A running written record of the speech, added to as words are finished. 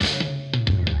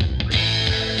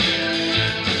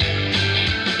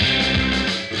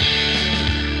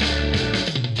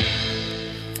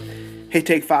Hey,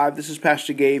 Take Five, this is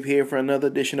Pastor Gabe here for another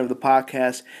edition of the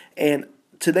podcast. And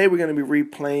today we're going to be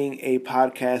replaying a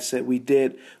podcast that we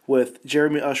did with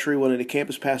Jeremy Usry, one of the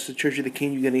campus pastors of Church of the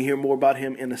King. You're going to hear more about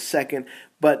him in a second.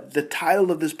 But the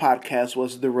title of this podcast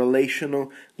was The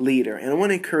Relational Leader. And I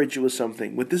want to encourage you with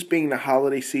something. With this being the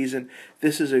holiday season,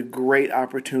 this is a great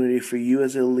opportunity for you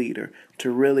as a leader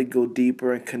to really go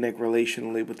deeper and connect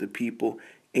relationally with the people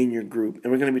in your group.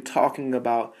 And we're going to be talking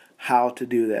about how to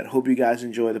do that. Hope you guys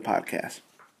enjoy the podcast.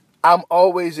 I'm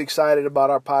always excited about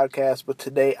our podcast, but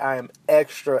today I am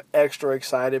extra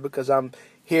excited because I'm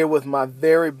here with my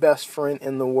very best friend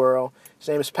in the world. His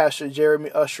name is Pastor Jeremy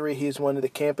Usry. He's one of the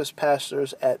campus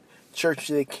pastors at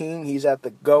Church of the King. He's at the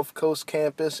Gulf Coast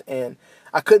campus, and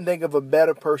I couldn't think of a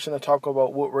better person to talk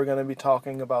about what we're going to be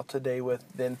talking about today with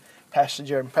than Pastor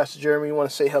Jeremy. Pastor Jeremy, you want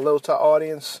to say hello to our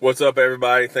audience? What's up,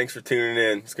 everybody? Thanks for tuning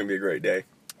in. It's going to be a great day.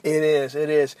 It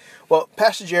is. Well,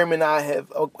 Pastor Jeremy and I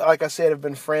have, like I said, have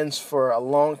been friends for a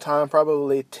long time,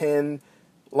 probably 10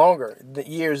 longer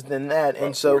years than that.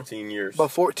 About 14 years. About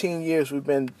 14 years we've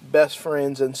been best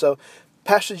friends. And so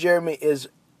Pastor Jeremy is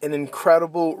an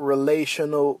incredible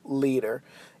relational leader.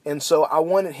 And so I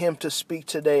wanted him to speak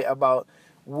today about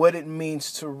what it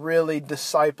means to really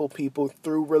disciple people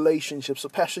through relationships. So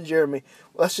Pastor Jeremy,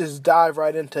 let's just dive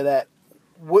right into that.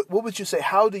 What would you say?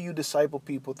 How do you disciple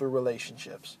people through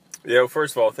relationships? Yeah, well,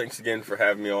 first of all, thanks again for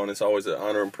having me on. It's always an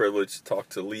honor and privilege to talk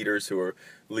to leaders who are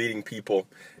leading people.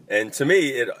 And to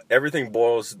me, everything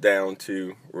boils down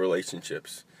to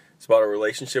relationships. It's about a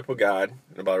relationship with God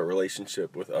and about a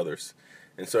relationship with others.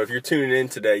 And so if you're tuning in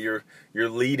today, you're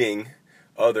leading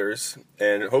others,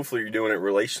 and hopefully you're doing it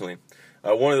relationally.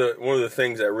 One of the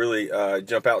things that really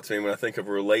jump out to me when I think of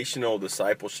relational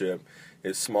discipleship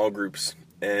is small groups.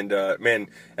 And man,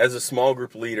 as a small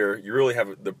group leader, you really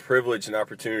have the privilege and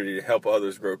opportunity to help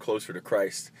others grow closer to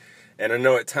Christ. And I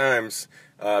know at times,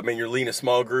 you're leading a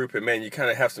small group, and man, you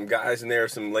kind of have some guys in there,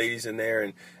 some ladies in there,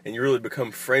 and you really become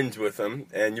friends with them,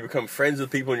 and you become friends with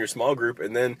people in your small group,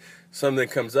 and then something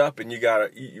comes up, and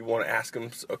you want to ask them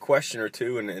a question or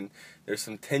two, and there's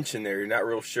some tension there. You're not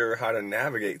real sure how to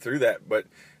navigate through that, but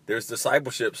there's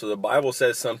discipleship. So the Bible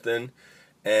says something,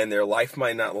 and their life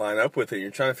might not line up with it.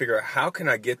 You're trying to figure out, how can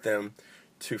I get them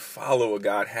to follow what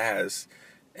God has,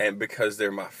 and because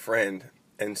they're my friend.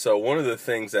 And so one of the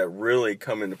things that really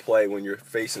come into play when you're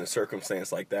facing a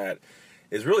circumstance like that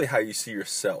is really how you see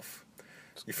yourself.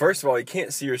 First of all, you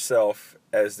can't see yourself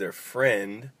as their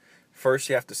friend. First,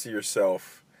 you have to see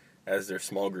yourself as their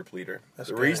small group leader.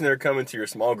 The reason they're coming to your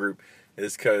small group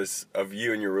is because of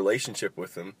you and your relationship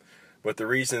with them. But the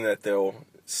reason that they'll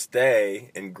stay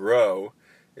and grow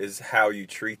is how you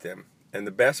treat them. And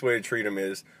the best way to treat them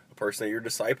is a person that you're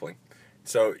discipling.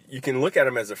 So you can look at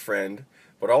them as a friend,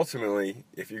 but ultimately,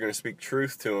 if you're going to speak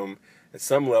truth to them, at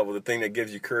some level, the thing that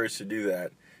gives you courage to do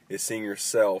that is seeing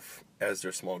yourself as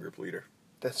their small group leader.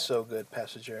 That's so good,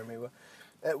 Pastor Jeremy.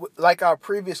 Like our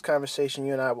previous conversation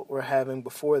you and I were having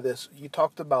before this, you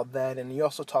talked about that, and you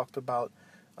also talked about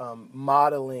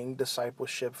modeling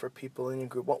discipleship for people in your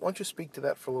group. Why don't you speak to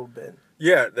that for a little bit?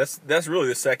 Yeah, that's really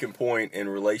the second point in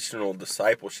relational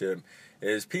discipleship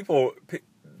is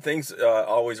things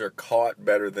always are caught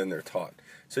better than they're taught.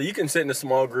 So you can sit in a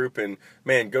small group and,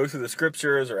 man, go through the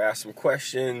scriptures or ask some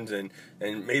questions and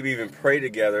maybe even pray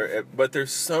together, but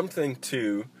there's something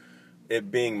to it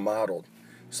being modeled.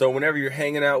 So whenever you're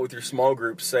hanging out with your small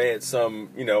group, say at at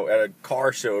a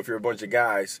car show, if you're a bunch of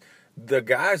guys, the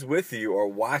guys with you are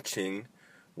watching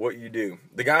what you do.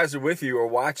 The guys are with you are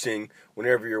watching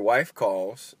whenever your wife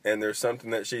calls and there's something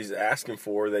that she's asking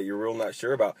for that you're real not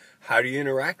sure about. How do you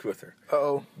interact with her?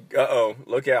 Uh-oh,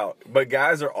 look out. But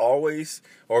guys are always,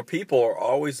 or people are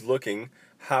always looking,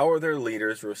 how are their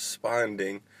leaders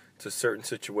responding to certain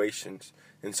situations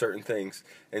and certain things.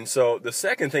 And so the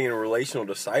second thing in relational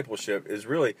discipleship is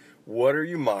really, what are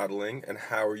you modeling and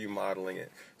how are you modeling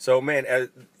it? So, man,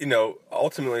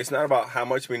 ultimately, it's not about how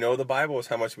much we know of the Bible, it's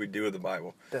how much we do of the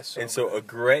Bible. So a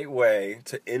great way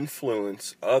to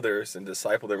influence others and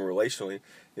disciple them relationally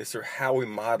is through how we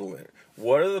model it.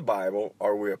 What of the Bible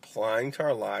are we applying to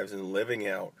our lives and living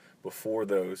out before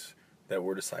those that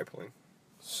we're discipling?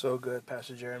 So good,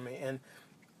 Pastor Jeremy. And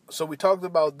so we talked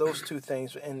about those two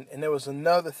things, and there was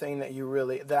another thing that you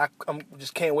really, I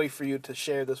just can't wait for you to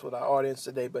share this with our audience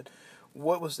today, but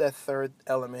what was that third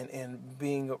element in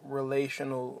being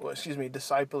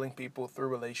discipling people through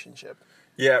relationship?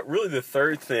 Yeah, really the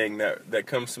third thing that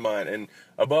comes to mind, and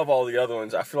above all the other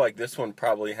ones, I feel like this one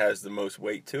probably has the most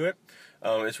weight to it.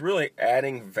 It's really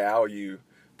adding value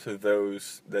to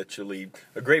those that you lead.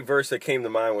 A great verse that came to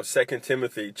mind was 2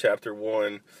 Timothy chapter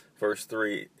 1, verse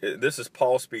 3. This is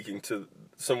Paul speaking to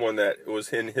someone that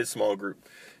was in his small group,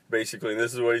 basically. And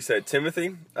this is what he said: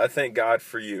 Timothy, I thank God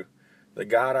for you, the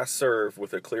God I serve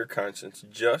with a clear conscience,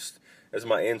 just as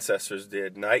my ancestors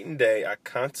did. Night and day I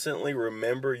constantly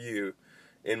remember you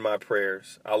in my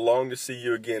prayers. I long to see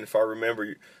you again, if I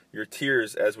remember your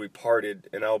tears as we parted,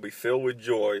 and I'll be filled with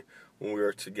joy when we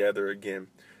are together again.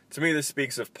 To me, this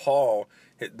speaks of Paul.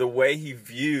 The way he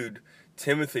viewed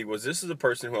Timothy was, this is a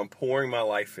person who I'm pouring my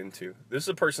life into. This is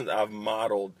a person that I've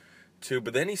modeled to.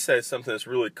 But then he says something that's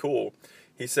really cool.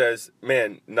 He says,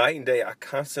 man, night and day I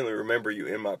constantly remember you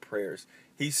in my prayers.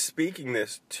 He's speaking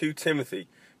this to Timothy.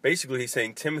 Basically, he's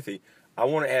saying, Timothy, I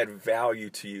want to add value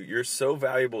to you. You're so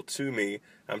valuable to me.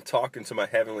 I'm talking to my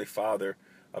Heavenly Father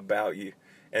about you.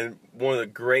 And one of the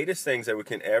greatest things that we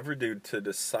can ever do to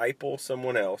disciple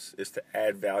someone else is to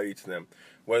add value to them.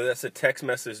 Whether that's a text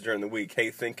message during the week,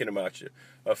 hey, thinking about you,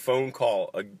 a phone call,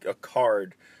 a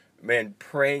card, man,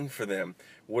 praying for them.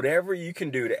 Whatever you can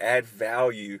do to add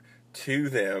value to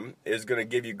them is going to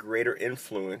give you greater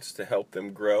influence to help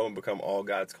them grow and become all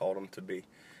God's called them to be.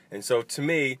 And so to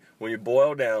me, when you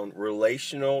boil down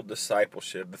relational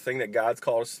discipleship, the thing that God's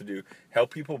called us to do,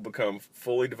 help people become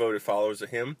fully devoted followers of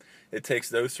Him, it takes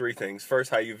those three things. First,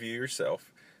 how you view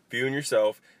yourself. Viewing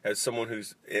yourself as someone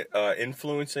who's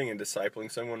influencing and discipling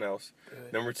someone else.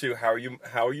 Good. Number two, how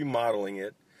are you modeling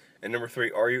it? And number three,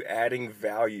 are you adding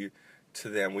value to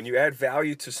them? When you add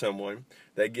value to someone,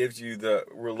 that gives you the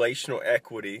relational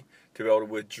equity to be able to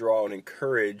withdraw and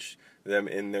encourage them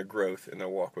in their growth and their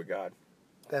walk with God.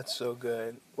 That's so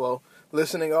good. Well,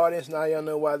 listening audience, now y'all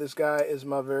know why this guy is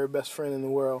my very best friend in the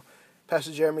world.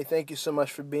 Pastor Jeremy, thank you so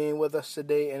much for being with us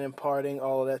today and imparting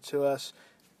all of that to us.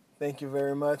 Thank you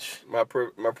very much. My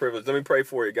privilege. Let me pray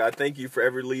for you, God. Thank you for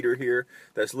every leader here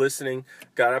that's listening.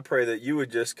 God, I pray that you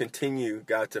would just continue,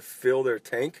 God, to fill their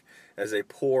tank as they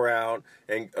pour out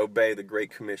and obey the Great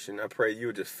Commission. I pray you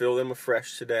would just fill them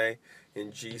afresh today.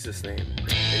 In Jesus' name,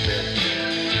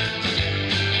 amen.